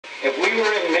If we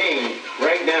were in Maine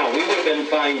right now, we would have been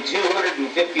fined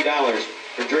 $250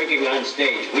 for drinking on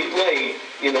stage. We played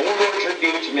in Old Orchard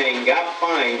Beach, Maine, got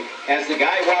fined. As the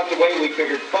guy walked away, we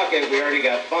figured, fuck it, we already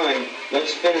got fined.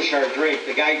 Let's finish our drink.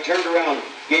 The guy turned around,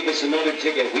 gave us another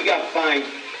ticket. We got fined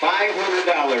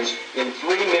 $500 in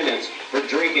 3 minutes for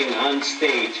drinking on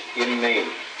stage in Maine.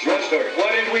 True story.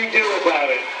 What did we do about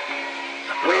it?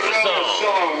 We wrote a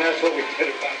song. That's what we did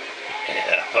about it.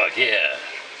 Yeah, fuck yeah.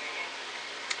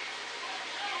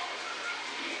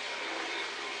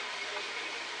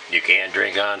 You can't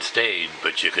drink on stage,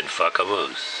 but you can fuck a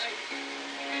moose.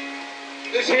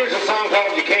 This here's a song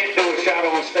called You Can't Do a Shot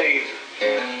on Stage.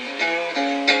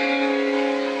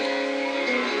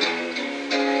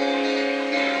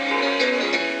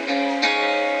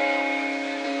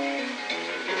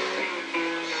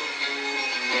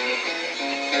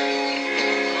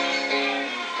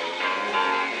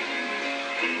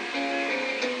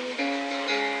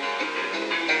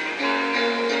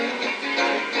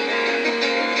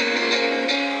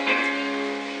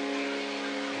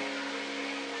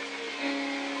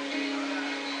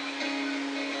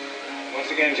 Once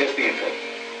again, just the intro.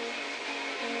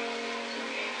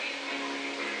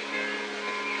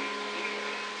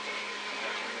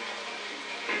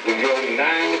 We drove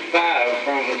 95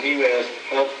 from Key West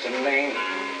up to Maine,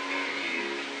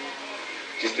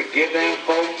 just to give them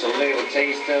folks a little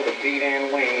taste of the Pete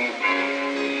and Wayne.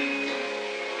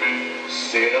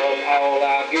 Set up all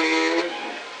our gear,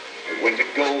 went to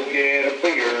go get a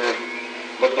beer,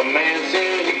 but the man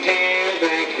said you can't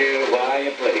drink here while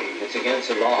you play. It's against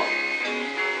the law.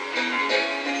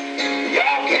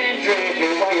 Y'all can't drink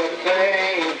here while you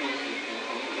play.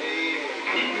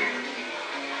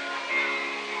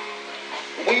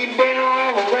 We've been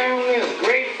all around this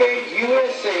great big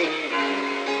USA,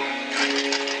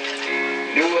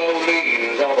 New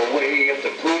Orleans all the way up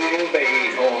to Green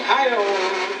Bay, Ohio.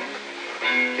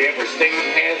 Every state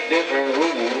has different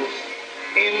rules.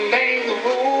 In Maine the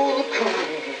rules are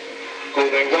cool, 'cause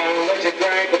they won't let you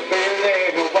drink a beer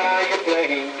there while you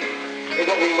play. Here's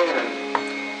what we learned.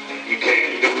 You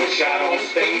can't do a shot on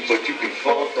stage, but you can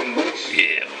fuck the moose.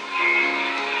 Yeah.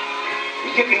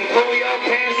 You can pull your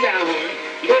pants down,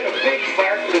 let a big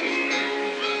fart loose.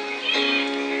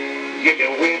 You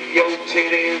can whip your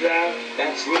titties out,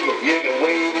 That's legal. you can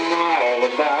wave them all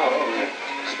about.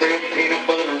 Spread peanut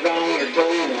butter on your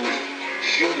toes,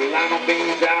 shoot lima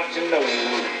beans out your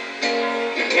nose.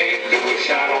 You can't do a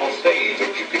shot on stage,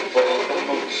 but you can fuck the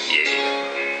moose.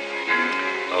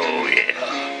 Yeah. Oh, yeah.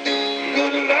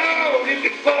 Good Lord, you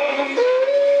can fuck the moose.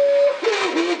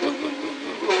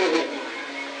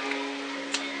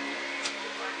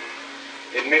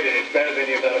 Admit it, it's better than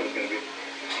you thought it was going to be.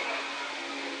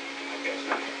 I guess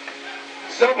not.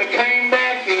 So we came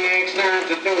back the next night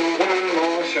to do one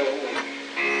more show.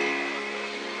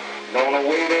 And on the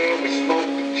way there, we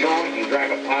smoked a joint and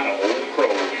drank a pint of Old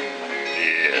Crow.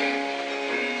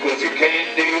 Yeah. 'Cause you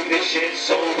can't do this shit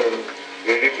sober.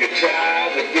 And if you try,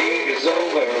 the gig is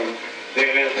over.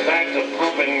 Then it's back to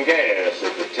pumping gas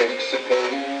at the Texaco.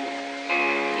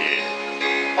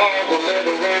 Yeah. All the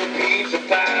leather and pizza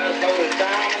pies, loaded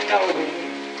dominoes.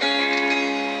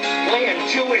 Playing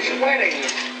Jewish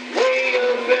weddings way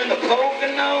up in the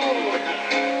Poconos.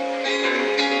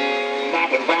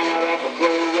 Mopping vomit off a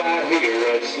floor right here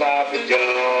at Sloopy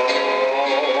Joes.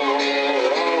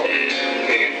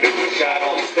 Can't do a shot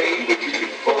on stage, but you can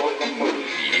fuck a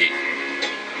moose. Yeah.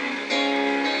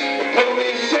 The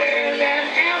police said that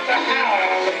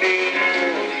alcohol dinner.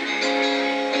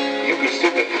 You can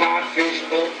stick a codfish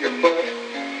up your butt.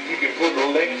 You can put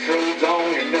electrodes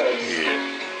on your nuts. Yeah.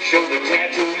 Show the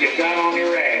tattoo you got on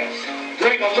your ass.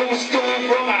 Drink a loose stool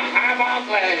from a highball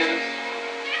glass.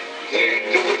 Can't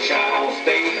do a shot on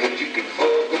stage, but you can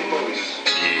fuck a moose.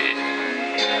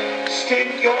 Yeah.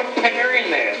 Stick your pecker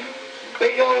in that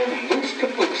big old moose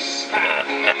caboose. Grab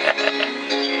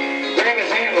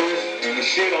his handlers, the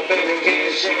shit will bet you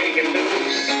can't shake and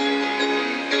loose.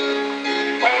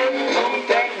 Oh, pump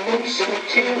that moose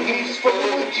until he's full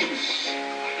of juice.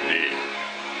 Yeah.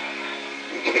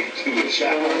 You can't do a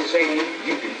shot on stage,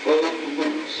 you can fuck a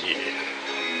moose. Yeah.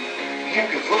 You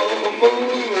can fuck a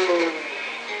moose.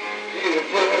 You can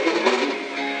fuck a moose.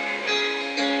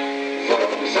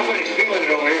 Somebody's feeling it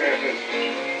over here.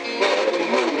 Fuck a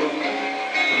moose.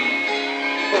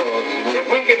 If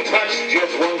we can touch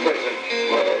just one person,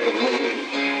 fuck a moose.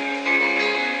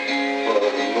 Fuck a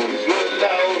moose. Good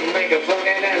Lord, make a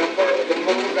fucking and a fuck a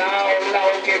moose. Oh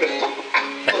Lord, give it fuck a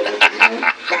moose.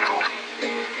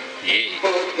 Yeah.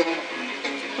 Fuck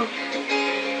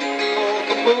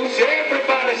a moose.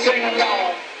 Everybody sing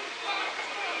along.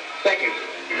 Thank you.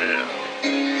 Yeah.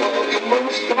 Fuck a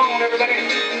moose. Come on, everybody.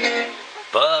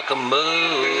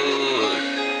 Fuckamoose.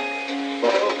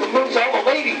 Fuckamoose, all the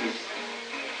ladies.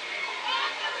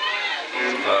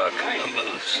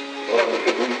 Fuckamoose.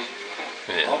 Fuckamoose.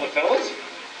 Yeah. All the fellas?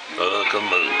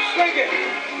 Fuckamoose. Thank you.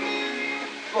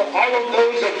 For all of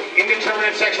those of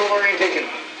indeterminate sexual orientation.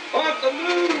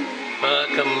 Fuckamoose.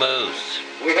 Fuckamoose.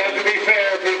 We have to be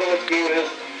fair, people. Let's be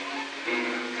honest.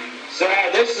 So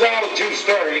this is all a true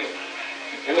story.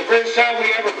 And the first time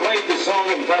we ever played the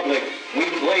song in public, we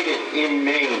played it in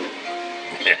Maine.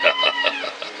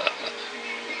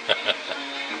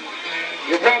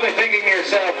 You're probably thinking to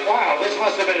yourself, wow, this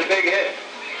must have been a big hit.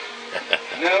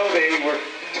 No, they were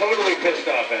totally pissed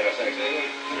off at us, actually.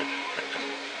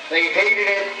 They hated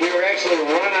it. We were actually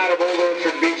run out of Old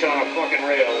Orchard Beach on a fucking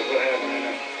rail is what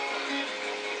happened.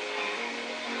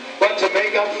 But to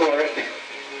make up for it,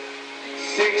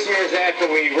 6 years after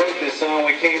we wrote this song,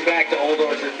 we came back to Old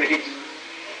Orchard Beach.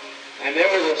 And there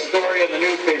was a story in the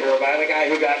newspaper about a guy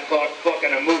who got caught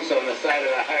fucking a moose on the side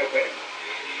of the highway.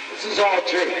 This is all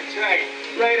true. That's right.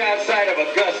 Right outside of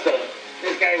Augusta,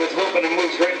 this guy was whooping a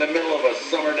moose right in the middle of a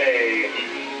summer day.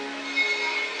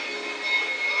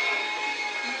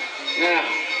 Now,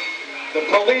 the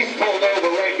police pulled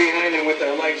over right behind him with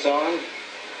their lights on.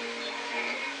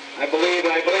 I believe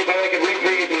I could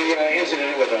recreate the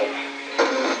incident with a...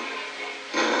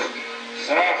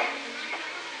 Sir,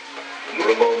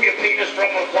 remove your penis from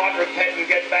the quadruped and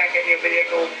get back in your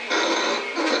vehicle.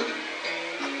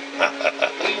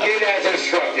 He did as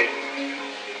instructed.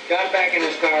 Got back in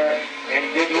his car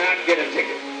and did not get a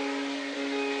ticket.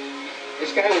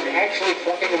 This guy was actually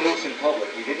fucking a moose in public.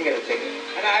 He didn't get a ticket.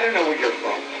 And I don't know where you're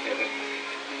from.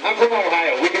 I'm from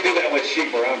Ohio. We can do that with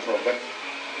sheep where I'm from, but...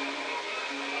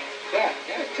 Yeah,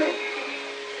 it's true.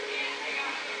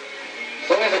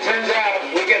 So as it turns out,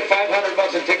 we get $500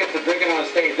 a ticket for drinking on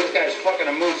stage. This guy's fucking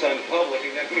a moose in public,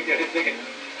 and then we get a ticket.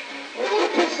 We're a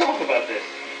little pissed off about this.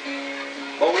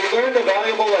 But we learned a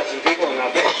valuable lesson, people, and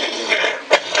now pay attention.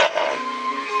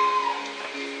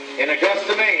 In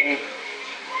Augusta, Maine,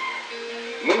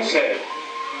 Moosehead,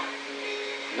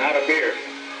 not a beer.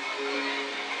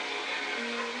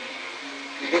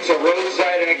 It's a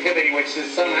roadside activity which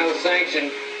is somehow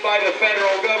sanctioned by the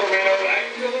federal government.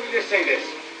 Let me just say this.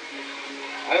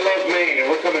 I love Maine,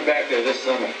 and we're coming back there this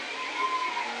summer.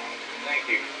 Thank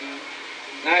you.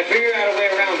 Now, I figured out a way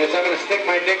around this. I'm going to stick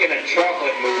my dick in a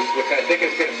chocolate mousse, which I think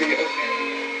is going to be okay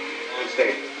on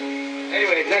stage.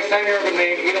 Anyway, next time you're up in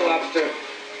Maine, eat a lobster,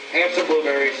 have some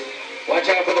blueberries, watch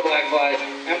out for the black flies,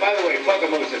 and by the way, fuck a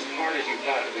moose as hard as you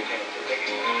possibly can.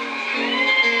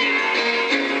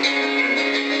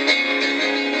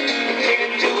 You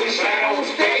can't do it right on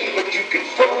stage, but you can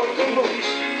fuck a moose.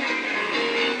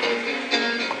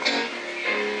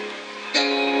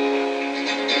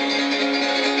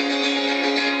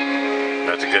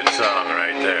 That's a good song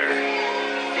right there.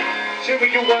 Should we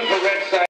do one for Red Side?